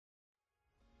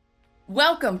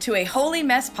Welcome to a Holy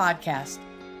Mess podcast.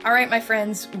 All right, my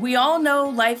friends, we all know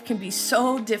life can be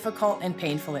so difficult and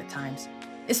painful at times,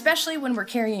 especially when we're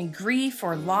carrying grief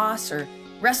or loss or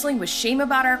wrestling with shame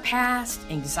about our past,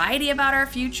 anxiety about our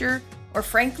future, or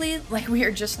frankly, like we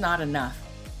are just not enough.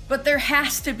 But there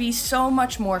has to be so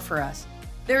much more for us.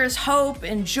 There is hope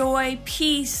and joy,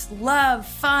 peace, love,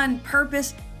 fun,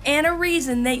 purpose, and a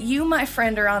reason that you, my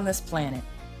friend, are on this planet.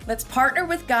 Let's partner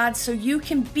with God so you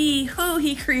can be who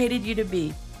He created you to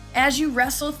be as you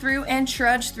wrestle through and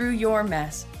trudge through your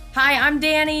mess. Hi, I'm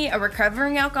Danny, a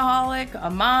recovering alcoholic, a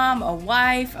mom, a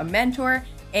wife, a mentor,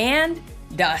 and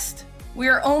dust. We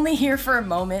are only here for a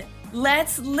moment.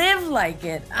 Let's live like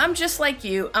it. I'm just like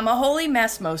you. I'm a holy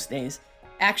mess most days.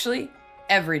 Actually,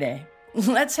 every day.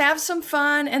 Let's have some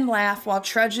fun and laugh while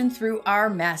trudging through our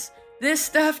mess. This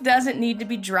stuff doesn't need to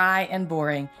be dry and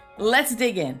boring. Let's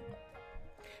dig in.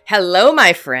 Hello,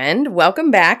 my friend.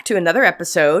 Welcome back to another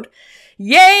episode.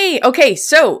 Yay! Okay,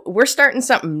 so we're starting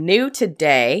something new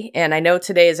today, and I know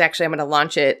today is actually, I'm going to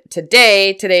launch it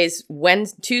today. Today's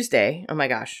Tuesday. Oh my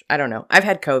gosh, I don't know. I've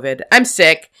had COVID. I'm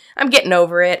sick. I'm getting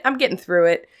over it. I'm getting through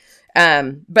it.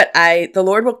 But the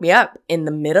Lord woke me up in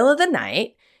the middle of the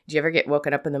night. Did you ever get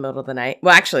woken up in the middle of the night?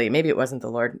 Well, actually, maybe it wasn't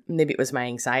the Lord. Maybe it was my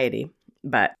anxiety,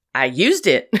 but I used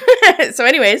it. So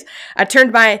anyways, I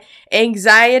turned my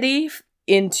anxiety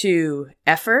into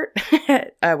effort.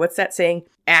 What's that saying?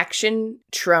 Action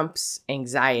trumps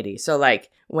anxiety. So like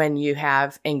when you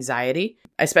have anxiety,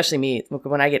 especially me,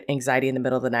 when I get anxiety in the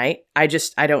middle of the night, I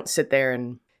don't sit there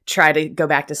and try to go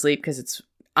back to sleep because it's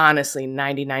honestly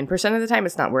 99% of the time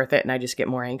it's not worth it. And I just get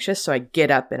more anxious. So I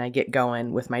get up and I get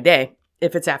going with my day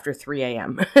if it's after 3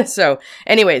 a.m. So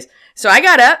anyways, so I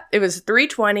got up, it was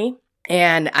 3:20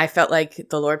 and I felt like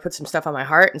the Lord put some stuff on my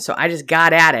heart. And so I just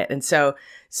got at it. And so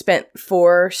spent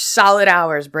 4 solid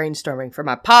hours brainstorming for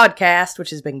my podcast,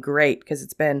 which has been great because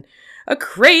it's been a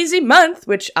crazy month,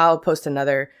 which I'll post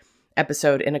another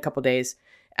episode in a couple days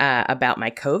about my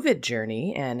COVID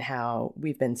journey and how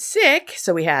we've been sick.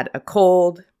 So we had a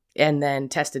cold and then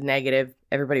tested negative.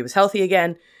 Everybody was healthy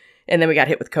again. And then we got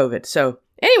hit with COVID. So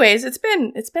anyways, it's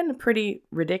been a pretty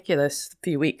ridiculous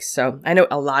few weeks. So I know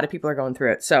a lot of people are going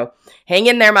through it. So hang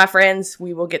in there, my friends.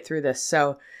 We will get through this.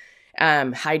 So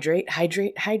hydrate.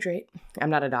 I'm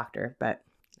not a doctor, but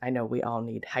I know we all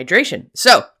need hydration.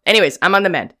 So anyways, I'm on the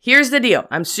mend. Here's the deal.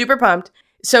 I'm super pumped.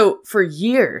 So for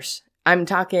years, I'm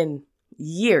talking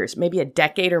years, maybe a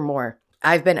decade or more,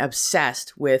 I've been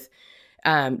obsessed with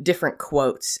different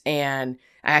quotes. And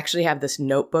I actually have this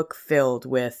notebook filled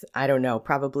with, I don't know,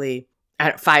 probably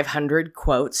 500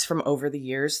 quotes from over the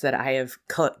years that I have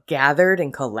gathered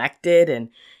and collected. And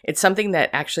it's something that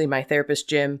actually my therapist,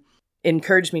 Jim,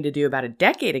 encouraged me to do about a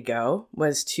decade ago,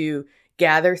 was to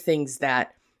gather things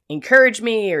that encourage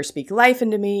me or speak life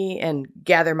into me and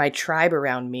gather my tribe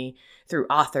around me through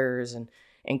authors and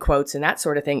quotes and that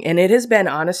sort of thing. And it has been,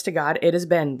 honest to God, it has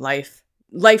been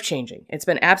life-changing. It's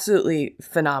been absolutely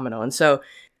phenomenal. And so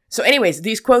anyways,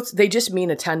 these quotes, they just mean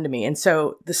a ton to me. And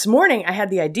so this morning I had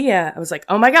the idea, I was like,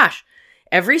 oh my gosh,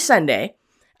 every Sunday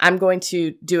I'm going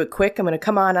to do it quick. I'm going to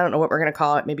come on. I don't know what we're going to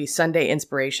call it. Maybe Sunday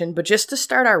inspiration, but just to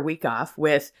start our week off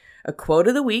with a quote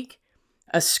of the week,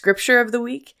 a scripture of the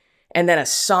week, and then a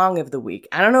song of the week.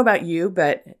 I don't know about you,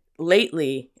 but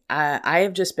lately I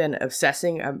have just been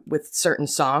obsessing with certain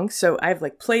songs. So I have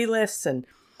like playlists and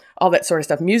all that sort of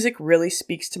stuff. Music really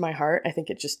speaks to my heart. I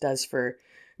think it just does for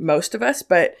most of us.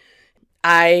 But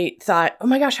I thought, oh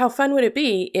my gosh, how fun would it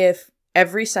be if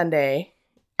every Sunday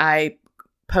I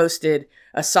posted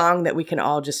a song that we can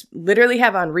all just literally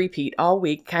have on repeat all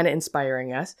week, kind of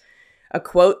inspiring us, a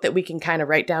quote that we can kind of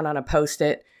write down on a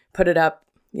Post-it, put it up,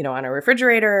 on our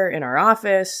refrigerator, in our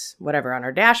office, whatever, on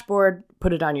our dashboard,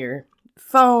 put it on your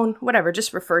phone, whatever,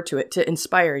 just refer to it to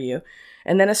inspire you,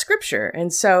 and then a scripture.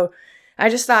 And so I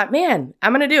just thought, man,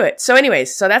 I'm going to do it. So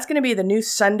anyways, so that's going to be the new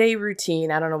Sunday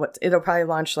routine. I don't know it'll probably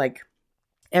launch like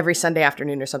every Sunday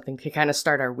afternoon or something to kind of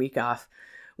start our week off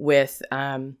with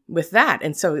that.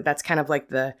 And so that's kind of like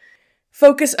the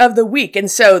focus of the week. And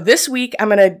so this week I'm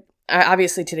going to,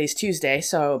 obviously today's Tuesday,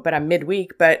 but I'm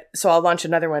midweek, so I'll launch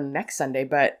another one next Sunday.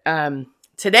 But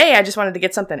today I just wanted to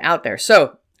get something out there.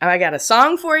 So I got a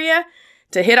song for you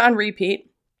to hit on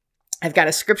repeat. I've got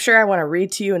a scripture I want to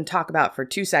read to you and talk about for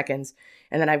 2 seconds.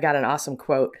 And then I've got an awesome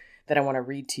quote that I want to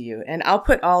read to you. And I'll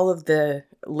put all of the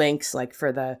links like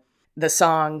for the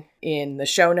song in the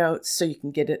show notes so you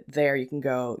can get it there. You can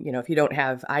go, if you don't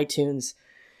have iTunes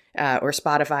or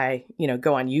Spotify,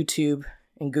 go on YouTube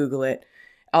and Google it.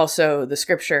 Also, the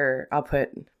scripture, I'll put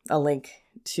a link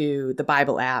to the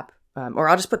Bible app, or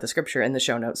I'll just put the scripture in the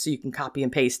show notes so you can copy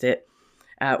and paste it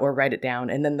or write it down,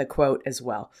 and then the quote as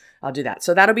well. I'll do that.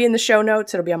 So that'll be in the show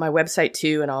notes. It'll be on my website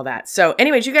too and all that. So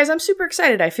anyways, you guys, I'm super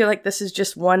excited. I feel like this is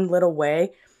just one little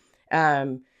way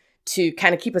to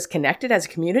kind of keep us connected as a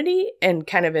community and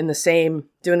kind of doing the same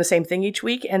thing each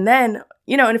week. And then,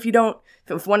 and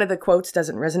if one of the quotes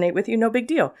doesn't resonate with you, no big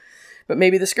deal. But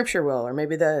maybe the scripture will, or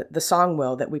maybe the song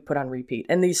will that we put on repeat.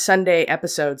 And these Sunday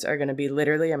episodes are going to be I'm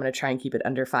going to try and keep it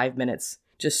under 5 minutes,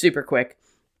 just super quick,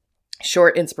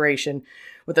 short inspiration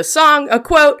with a song, a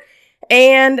quote,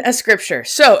 and a scripture.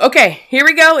 So, okay, here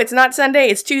we go. It's not Sunday,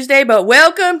 it's Tuesday, but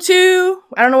welcome to,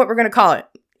 I don't know what we're going to call it.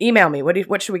 Email me.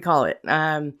 What should we call it?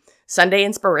 Sunday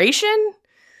inspiration?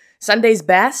 Sunday's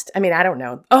best? I mean, I don't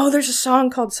know. Oh, there's a song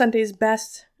called Sunday's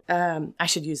Best. I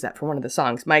should use that for one of the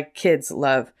songs. My kids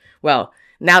love, well,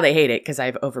 now they hate it because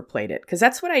I've overplayed it. Because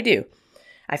that's what I do.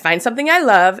 I find something I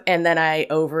love and then I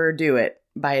overdo it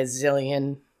by a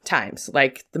zillion times.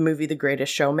 Like the movie The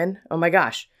Greatest Showman. Oh my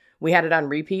gosh. We had it on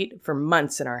repeat for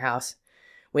months in our house.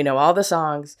 We know all the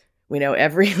songs. We know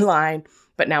every line.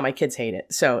 But now my kids hate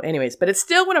it. So anyways, but it's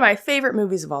still one of my favorite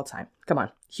movies of all time. Come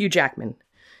on. Hugh Jackman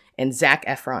and Zac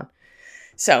Efron.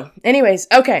 So anyways,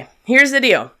 okay, here's the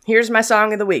deal. Here's my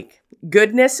song of the week.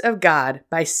 Goodness of God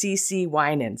by CeCe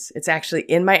Winans. It's actually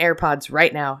in my AirPods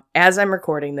right now as I'm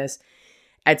recording this.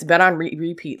 It's been on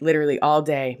repeat literally all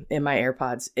day in my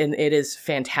AirPods, and it is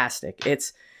fantastic.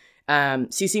 It's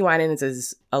CeCe Winans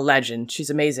is a legend. She's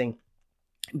amazing.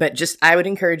 But I would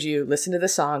encourage you, listen to the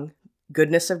song,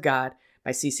 Goodness of God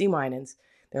by CeCe Winans.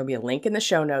 There'll be a link in the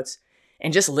show notes,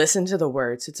 and just listen to the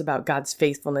words. It's about God's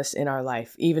faithfulness in our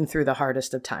life, even through the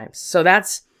hardest of times. So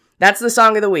that's the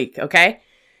song of the week, okay?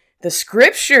 The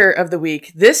scripture of the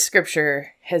week, this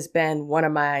scripture has been one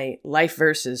of my life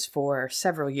verses for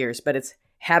several years, but it's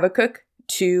Habakkuk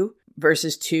 2,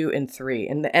 verses 2 and 3.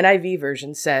 And the NIV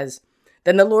version says,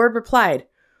 "Then the Lord replied,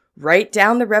 write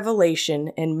down the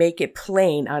revelation and make it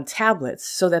plain on tablets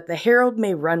so that the herald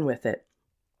may run with it.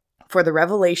 For the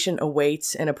revelation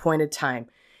awaits an appointed time.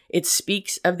 It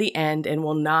speaks of the end and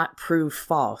will not prove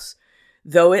false.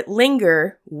 Though it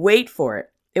linger, wait for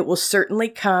it. It will certainly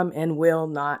come and will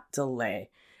not delay."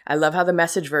 I love how the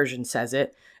Message version says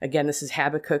it. Again, this is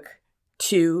Habakkuk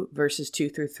 2, verses 2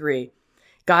 through 3.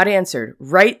 God answered,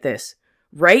 "Write this.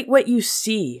 Write what you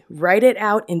see. Write it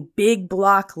out in big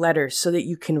block letters so that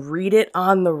you can read it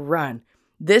on the run.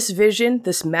 This vision,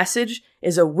 this message,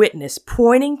 is a witness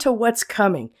pointing to what's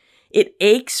coming. It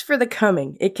aches for the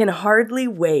coming. It can hardly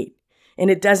wait, and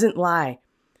it doesn't lie.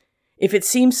 If it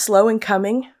seems slow in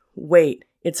coming, wait.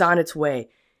 It's on its way.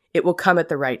 It will come at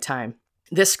the right time."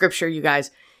 This scripture, you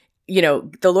guys,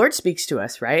 the Lord speaks to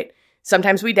us, right?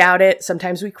 Sometimes we doubt it.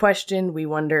 Sometimes we question. We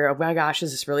wonder, oh my gosh,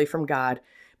 is this really from God?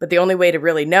 But the only way to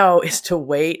really know is to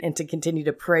wait and to continue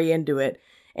to pray into it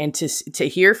and to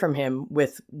hear from him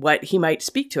with what he might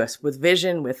speak to us, with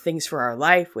vision, with things for our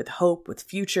life, with hope, with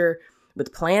future,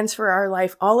 with plans for our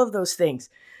life, all of those things.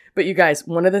 But you guys,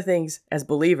 one of the things as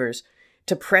believers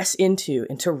to press into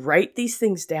and to write these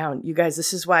things down, you guys,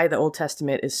 this is why the Old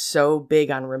Testament is so big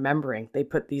on remembering. They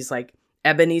put these like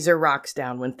Ebenezer rocks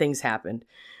down when things happened.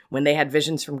 When they had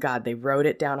visions from God, they wrote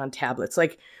it down on tablets.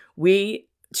 Like we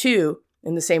too,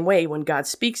 in the same way, when God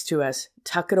speaks to us,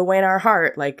 tuck it away in our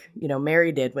heart, like,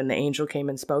 Mary did when the angel came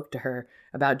and spoke to her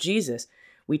about Jesus.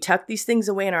 We tuck these things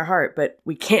away in our heart, but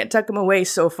we can't tuck them away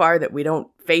so far that we don't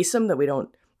face them, that we don't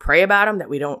pray about them, that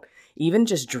we don't even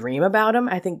just dream about them.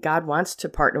 I think God wants to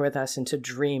partner with us and to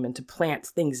dream and to plant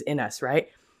things in us, right?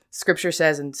 Scripture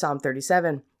says in Psalm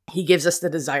 37, he gives us the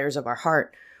desires of our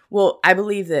heart. Well, I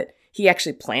believe that he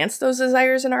actually plants those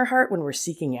desires in our heart when we're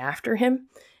seeking after him.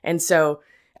 And so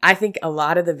I think a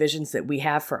lot of the visions that we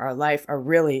have for our life are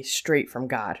really straight from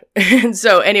God. And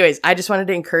so anyways, I just wanted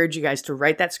to encourage you guys to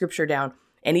write that scripture down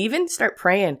and even start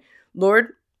praying,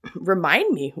 Lord,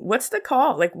 remind me, what's the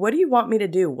call? Like, what do you want me to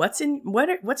do? What's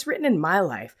written in my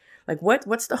life? Like,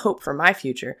 what's the hope for my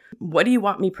future? What do you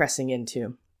want me pressing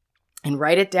into? And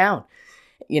write it down.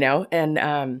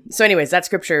 And so anyways, that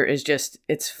scripture is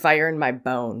it's fire in my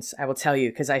bones, I will tell you,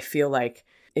 because I feel like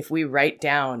if we write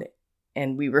down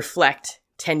and we reflect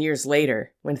 10 years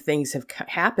later when things have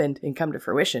happened and come to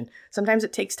fruition, sometimes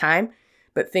it takes time,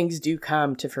 but things do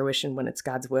come to fruition when it's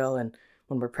God's will and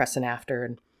when we're pressing after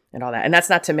and all that. And that's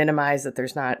not to minimize that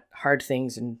there's not hard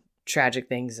things and tragic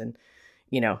things and,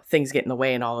 things get in the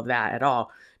way and all of that at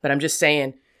all. But I'm just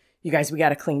saying, you guys, we got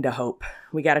to cling to hope.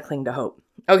 We got to cling to hope.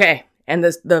 Okay. And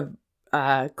the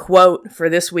quote for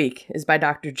this week is by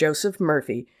Dr. Joseph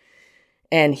Murphy.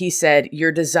 And he said,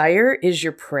 "Your desire is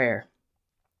your prayer.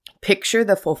 Picture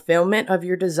the fulfillment of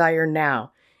your desire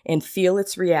now and feel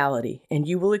its reality, and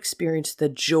you will experience the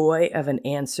joy of an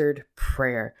answered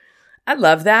prayer. I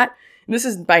love that. And this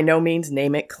is by no means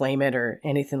name it, claim it, or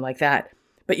anything like that.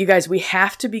 But you guys, we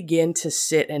have to begin to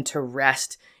sit and to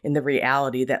rest in the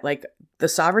reality that like the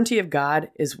sovereignty of God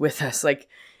is with us.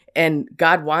 And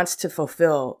God wants to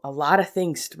fulfill a lot of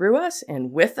things through us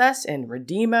and with us and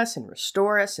redeem us and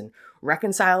restore us and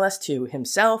reconcile us to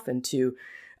himself and to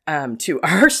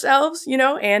ourselves,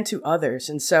 and to others.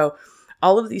 And so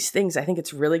all of these things, I think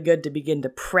it's really good to begin to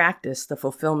practice the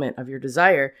fulfillment of your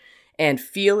desire and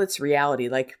feel its reality.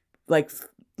 Like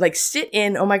sit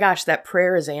in, oh my gosh, that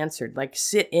prayer is answered. Like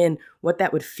sit in what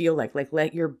that would feel like. Like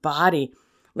let your body,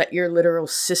 let your literal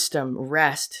system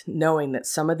rest, knowing that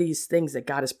some of these things that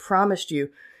God has promised you,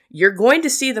 you're going to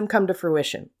see them come to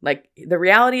fruition. Like the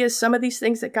reality is some of these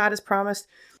things that God has promised,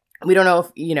 we don't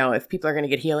know if people are going to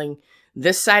get healing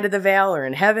this side of the veil or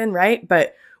in heaven, right?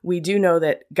 But we do know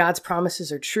that God's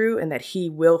promises are true and that he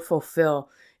will fulfill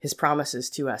his promises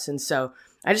to us. And so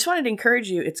I just wanted to encourage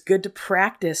you. It's good to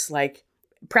practice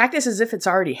as if it's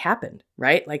already happened,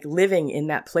 right? Like living in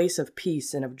that place of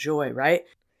peace and of joy, right?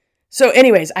 So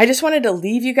anyways, I just wanted to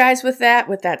leave you guys with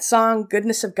that song,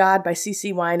 Goodness of God by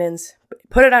CeCe Winans.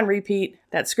 Put it on repeat,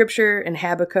 that scripture in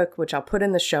Habakkuk, which I'll put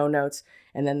in the show notes,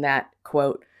 and then that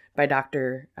quote by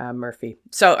Dr. Murphy.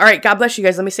 So, all right, God bless you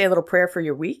guys. Let me say a little prayer for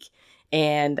your week,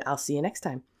 and I'll see you next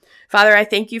time. Father, I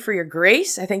thank you for your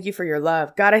grace. I thank you for your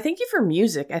love. God, I thank you for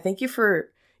music. I thank you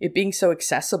for it being so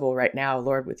accessible right now,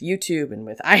 Lord, with YouTube and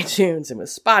with iTunes and with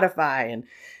Spotify and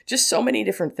just so many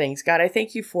different things. God, I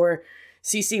thank you for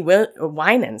CeCe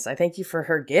Winans. I thank you for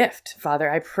her gift.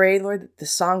 Father, I pray, Lord, that the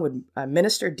song would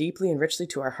minister deeply and richly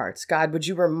to our hearts. God, would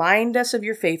you remind us of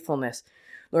your faithfulness?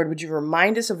 Lord, would you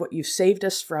remind us of what you've saved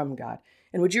us from, God?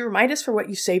 And would you remind us for what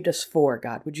you saved us for,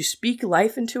 God? Would you speak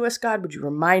life into us, God? Would you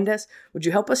remind us? Would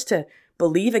you help us to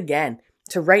believe again,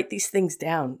 to write these things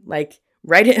down, like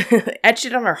write it, etch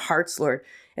it on our hearts, Lord.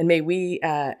 And may we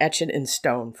etch it in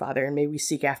stone, Father. And may we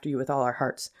seek after you with all our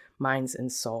hearts, minds,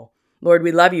 and soul. Lord,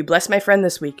 we love you. Bless my friend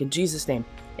this week. In Jesus' name,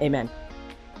 amen.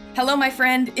 Hello, my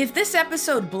friend. If this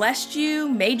episode blessed you,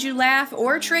 made you laugh,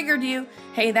 or triggered you,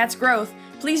 hey, that's growth.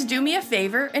 Please do me a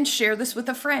favor and share this with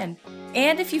a friend.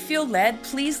 And if you feel led,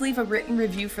 please leave a written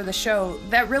review for the show.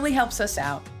 That really helps us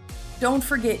out. Don't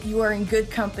forget you are in good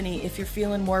company if you're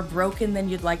feeling more broken than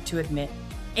you'd like to admit.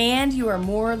 And you are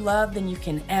more loved than you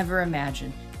can ever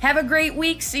imagine. Have a great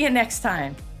week. See you next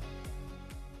time.